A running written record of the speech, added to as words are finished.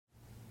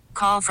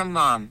call from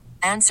mom.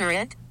 Answer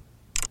it.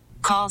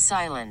 Call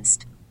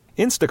silenced.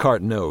 Instacart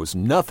knows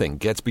nothing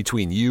gets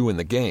between you and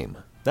the game.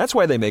 That's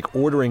why they make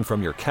ordering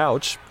from your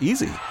couch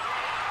easy.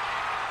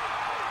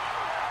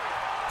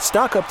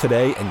 Stock up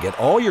today and get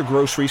all your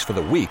groceries for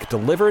the week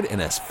delivered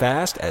in as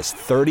fast as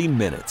 30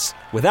 minutes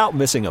without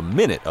missing a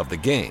minute of the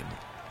game.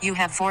 You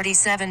have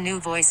 47 new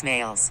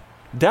voicemails.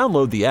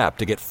 Download the app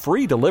to get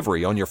free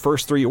delivery on your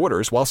first 3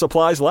 orders while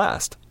supplies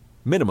last.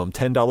 Minimum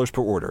 $10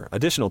 per order.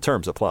 Additional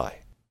terms apply.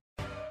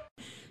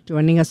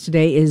 Joining us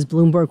today is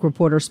Bloomberg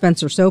reporter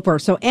Spencer Soper.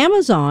 So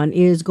Amazon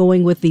is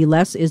going with the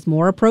less is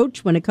more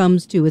approach when it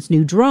comes to its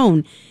new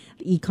drone.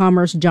 The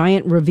e-commerce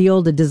giant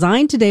revealed a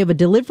design today of a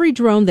delivery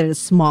drone that is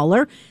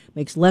smaller,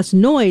 makes less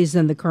noise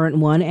than the current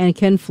one, and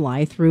can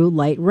fly through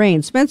light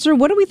rain. Spencer,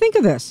 what do we think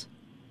of this?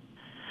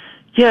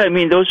 Yeah, I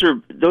mean, those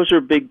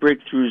are big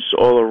breakthroughs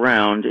all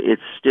around.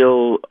 It's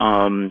still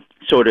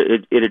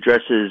it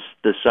addresses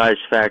the size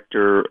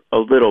factor a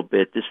little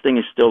bit. This thing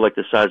is still like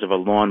the size of a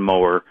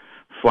lawnmower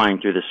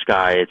flying through the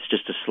sky. It's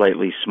just a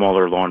slightly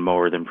smaller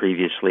lawnmower than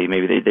previously.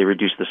 Maybe they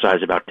reduced the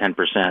size about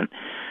 10%.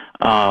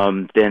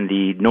 Then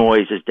the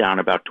noise is down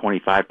about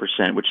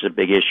 25%, which is a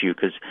big issue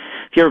because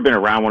if you've ever been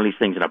around one of these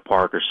things in a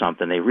park or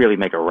something, they really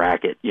make a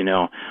racket, you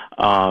know.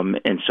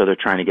 And so they're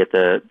trying to get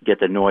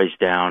the noise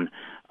down.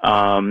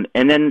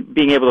 And then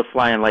being able to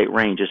fly in light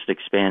rain just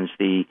expands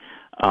the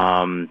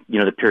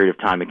period of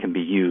time it can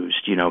be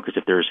used, you know, because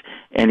if there's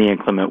any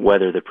inclement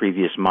weather, the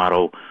previous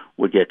model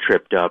would get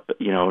tripped up,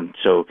 you know,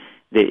 so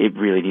it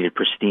really needed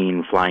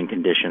pristine flying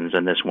conditions.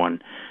 And this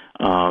one,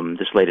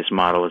 this latest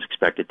model is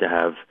expected to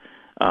have,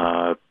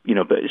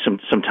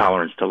 some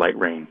tolerance to light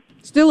rain.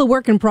 Still a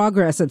work in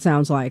progress, it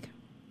sounds like.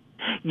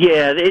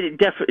 Yeah, it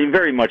definitely,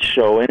 very much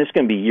so, and it's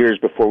going to be years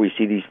before we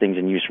see these things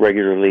in use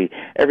regularly.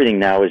 Everything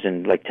now is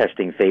in like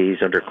testing phase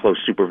under close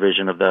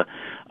supervision of the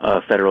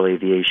Federal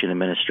Aviation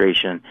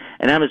Administration.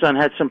 And Amazon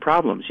had some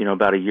problems. You know,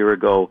 about a year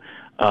ago,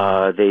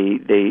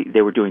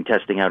 they were doing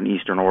testing out in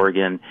Eastern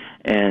Oregon,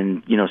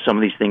 and you know some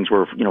of these things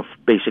were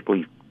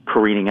basically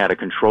careening out of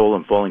control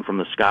and falling from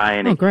the sky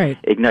and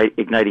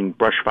igniting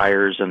brush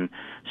fires. And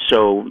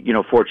so,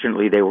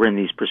 fortunately, they were in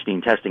these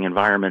pristine testing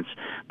environments.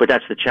 But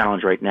that's the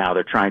challenge right now.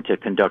 They're trying to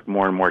conduct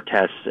more and more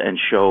tests and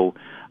show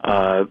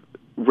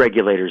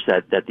regulators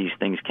that these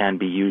things can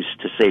be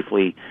used to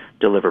safely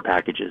deliver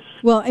packages.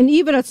 Well, and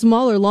even a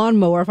smaller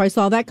lawnmower, if I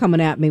saw that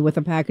coming at me with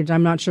a package,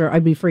 I'm not sure,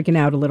 I'd be freaking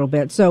out a little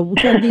bit. So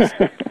can these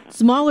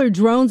smaller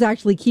drones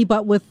actually keep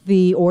up with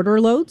the order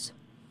loads?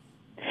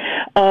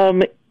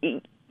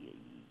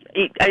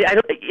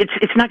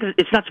 It's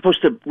not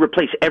supposed to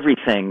replace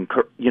everything,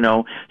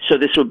 So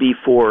this will be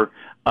for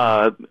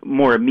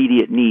more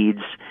immediate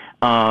needs,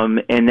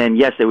 and then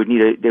yes, they would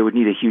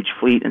need a huge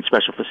fleet and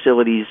special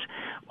facilities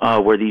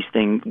where these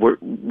things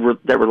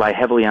that rely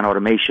heavily on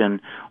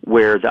automation,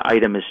 where the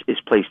item is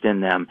placed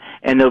in them,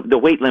 and the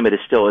weight limit is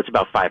still it's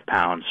about 5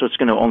 pounds, so it's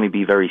going to only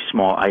be very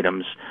small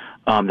items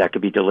that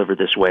could be delivered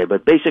this way.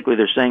 But basically,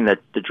 they're saying that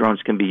the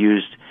drones can be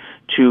used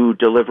to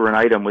deliver an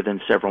item within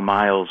several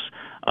miles.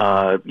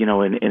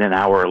 In an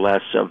hour or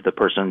less of the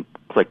person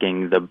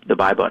clicking the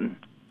buy button.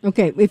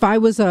 Okay, if I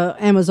was a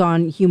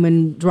Amazon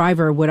human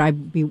driver,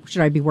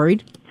 should I be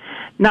worried?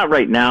 Not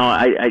right now.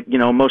 I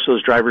most of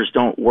those drivers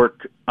don't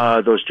work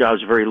those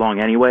jobs very long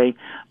anyway.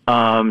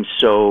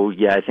 So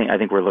yeah, I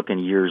think we're looking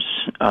years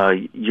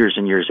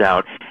and years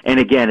out. And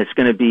again, it's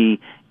going to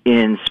be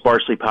in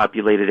sparsely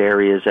populated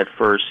areas at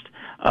first,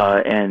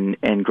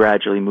 and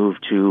gradually move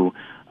to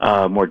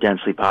more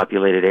densely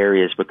populated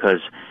areas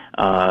because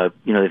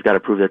they've got to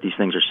prove that these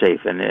things are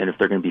safe, and if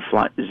they're going to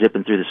be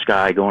zipping through the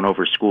sky, going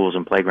over schools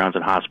and playgrounds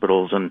and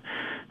hospitals and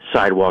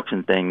sidewalks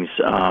and things,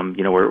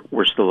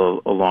 we're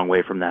still a long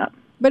way from that.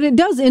 But it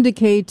does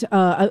indicate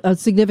a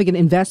significant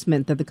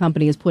investment that the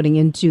company is putting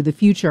into the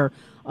future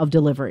of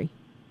delivery.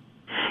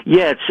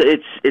 Yeah,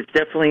 it's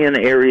definitely an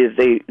area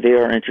they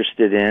are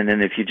interested in,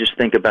 and if you just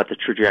think about the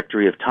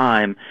trajectory of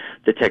time,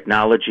 the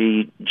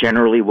technology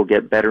generally will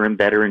get better and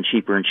better and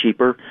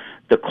cheaper.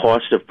 The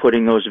cost of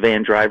putting those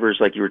van drivers,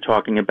 like you were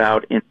talking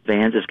about, in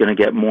vans is going to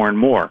get more and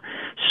more.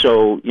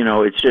 So,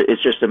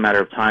 it's just a matter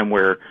of time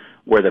where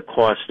the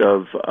cost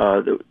of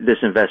this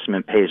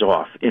investment pays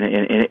off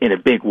in a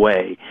big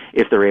way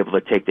if they're able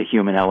to take the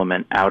human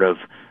element out of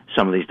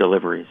some of these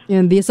deliveries.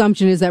 And the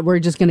assumption is that we're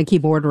just going to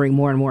keep ordering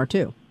more and more,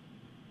 too.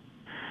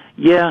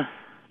 Yeah,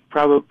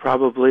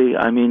 probably.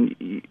 I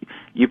mean,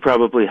 you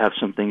probably have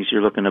some things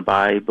you're looking to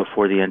buy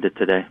before the end of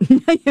today.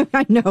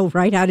 I know,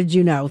 right? How did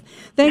you know?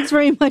 Thanks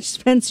very much,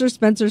 Spencer.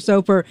 Spencer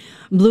Soper,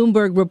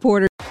 Bloomberg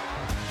reporter.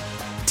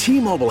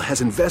 T-Mobile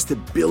has invested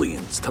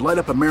billions to light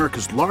up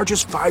America's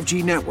largest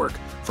 5G network,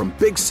 from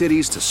big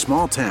cities to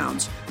small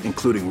towns,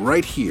 including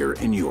right here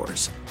in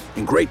yours.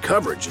 And great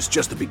coverage is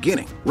just the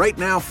beginning. Right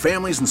now,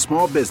 families and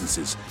small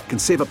businesses can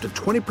save up to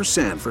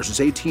 20%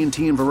 versus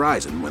AT&T and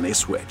Verizon when they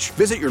switch.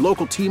 Visit your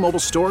local T-Mobile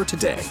store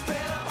today.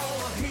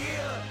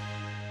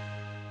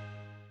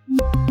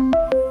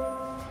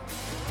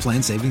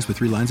 Plan savings with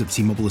 3 lines of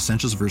T-Mobile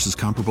Essentials versus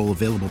comparable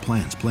available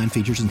plans. Plan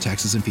features and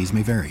taxes and fees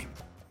may vary.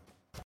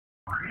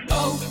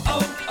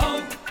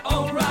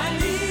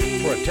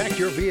 Protect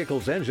your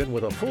vehicle's engine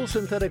with a full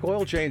synthetic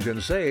oil change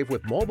and save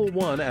with Mobil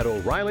 1 at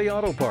O'Reilly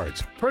Auto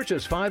Parts.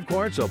 Purchase 5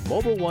 quarts of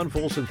Mobil 1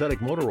 full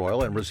synthetic motor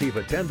oil and receive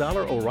a $10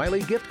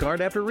 O'Reilly gift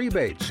card after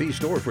rebate. See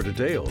store for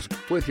details.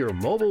 With your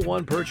Mobil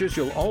 1 purchase,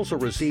 you'll also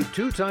receive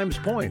 2 times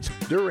points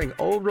during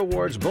O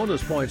Rewards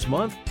Bonus Points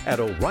Month at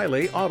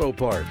O'Reilly Auto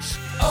Parts.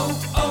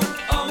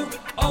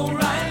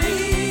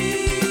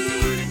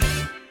 O'Reilly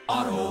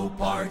Auto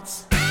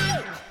Parts.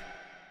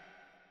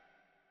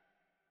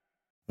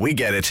 We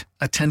get it.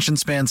 Attention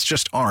spans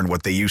just aren't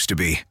what they used to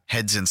be.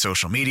 Heads in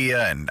social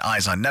media and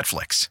eyes on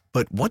Netflix.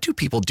 But what do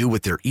people do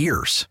with their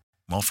ears?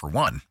 Well, for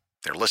one,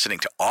 they're listening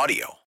to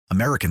audio.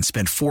 Americans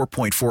spend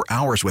 4.4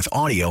 hours with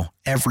audio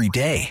every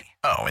day.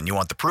 Oh, and you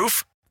want the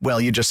proof?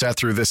 Well, you just sat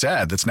through this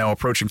ad that's now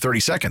approaching 30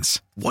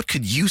 seconds. What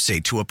could you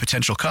say to a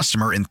potential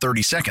customer in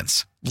 30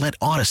 seconds? Let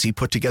Odyssey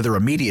put together a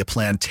media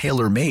plan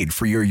tailor-made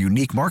for your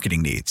unique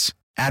marketing needs.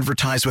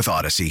 Advertise with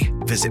Odyssey.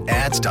 Visit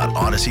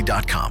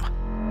ads.odyssey.com.